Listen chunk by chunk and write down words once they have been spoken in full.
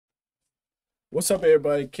What's up,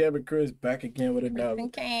 everybody? Kevin Chris back again with another.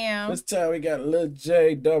 Cam. This time we got Lil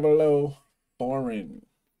Jay, Double O, Foreign.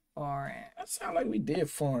 Foreign. That sound like we did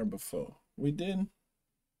Foreign before. We didn't?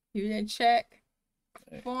 You didn't check?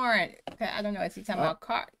 Foreign. I don't know. Is he talking about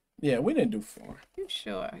car? Yeah, we didn't do Foreign. You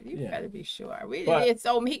sure? You better be sure. We But did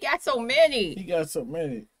so. He got so many. He got so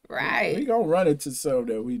many. Right. We gonna run into some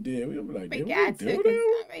that we did. We gonna be like, We did got we do to.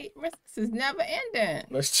 that? I mean, this is never ending.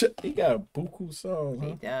 Let's check. He got buku songs. Huh?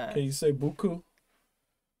 He does. Can you say buku?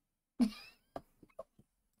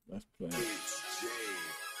 Let's play.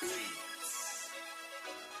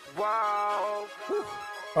 Wow.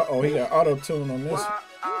 Uh-oh, he got auto-tune on this.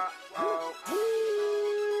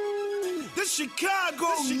 This Chicago,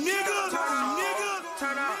 nigga.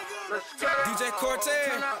 Turn up. DJ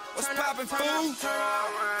Cortez, what's poppin', fool?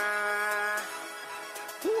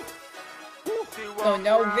 So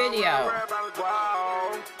no video.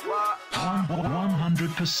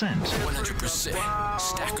 100%. 100%.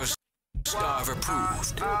 Stackers Starve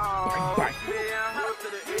approved.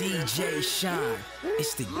 DJ Shine.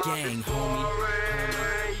 It's the gang, homie.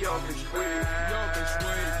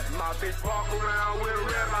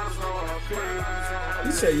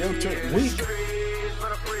 He said your chick weak.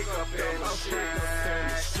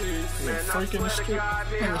 Yeah, freak in the street.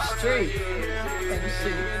 In the street. In the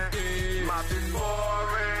street.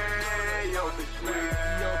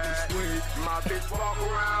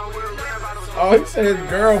 Oh, he said his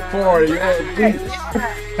girl for it.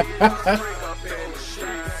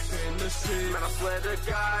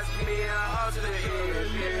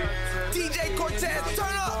 DJ Cortez,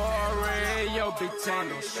 turn up. Yo, bitch ain't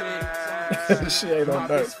no shit. She ain't on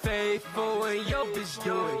that. Faithful and yo, bitch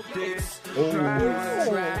doing this.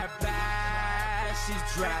 She's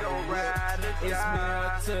driving. It's me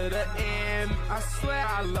up to the end. I swear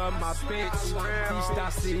I love my bitch. These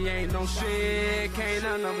Stassi ain't no shit. Can't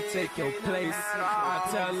none of them take your place. I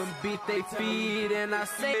tell them beat they feet and I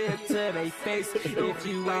say it to they face. If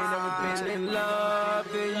you ain't never been in love,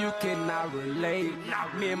 then you cannot relate.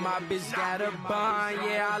 Me and my bitch got a bond.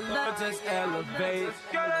 Yeah, I love just elevate.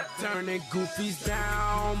 Turning goofies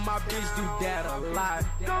down. My bitch do that a lot.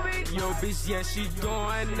 Yo, bitch, yeah, she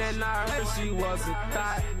going and I heard she was a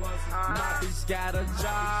thought. My bitch got a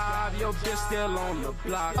job, your bitch still on the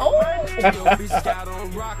block. Your bitch got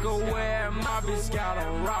on Rockaware, my bitch got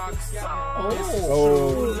on rocks. This is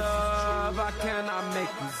true love, I cannot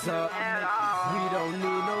make this up. We don't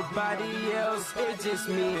need nobody else, it's just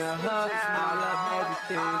me and her. I love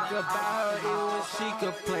everything about her, even when she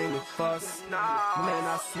complain and fuss. Man,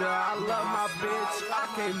 I swear I love my bitch, I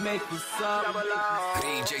can't make this up.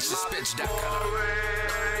 DJSuspense.com.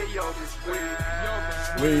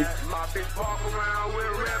 Weak.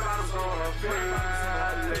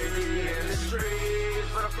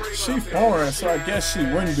 She foreign, so I guess she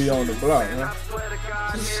wouldn't be on the block, huh?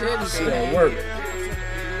 She shouldn't She be. at work.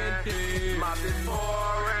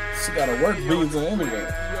 She got a work visa anyway.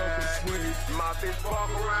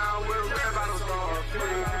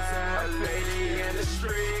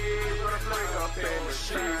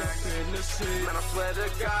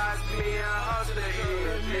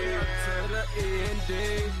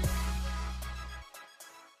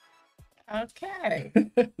 Okay.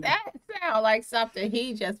 That sounds like something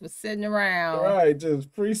he just was sitting around. Right, just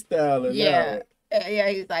freestyling. Yeah. Now. Yeah,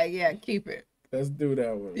 he's like, yeah, keep it. Let's do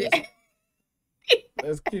that one.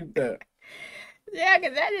 Let's keep that. Yeah,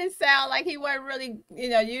 because that didn't sound like he wasn't really,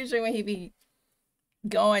 usually when he be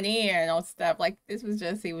going in on stuff like this was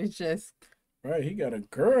just, he was just. Right, he got a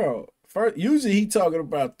girl. First, usually he talking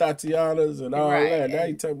about Tatiana's and all that. Now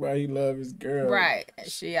he talking about he love his girl. Right.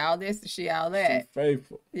 She all this, she all that. She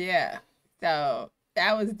faithful. Yeah. So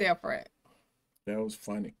that was different. That was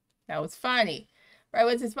funny. That was funny.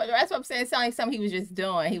 Right. That's what I'm saying. It sounded like something he was just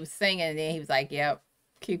doing. He was singing and then he was like, yep,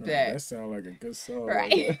 keep that. That sounds like a good song.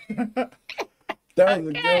 Right. That was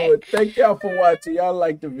a good one. Thank y'all for watching. Y'all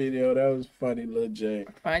liked the video. That was funny, Lil Jay.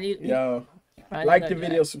 Funny. Y'all like the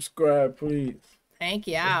video, subscribe, please. Thank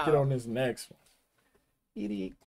y'all. Let's get on this next one. Idiot.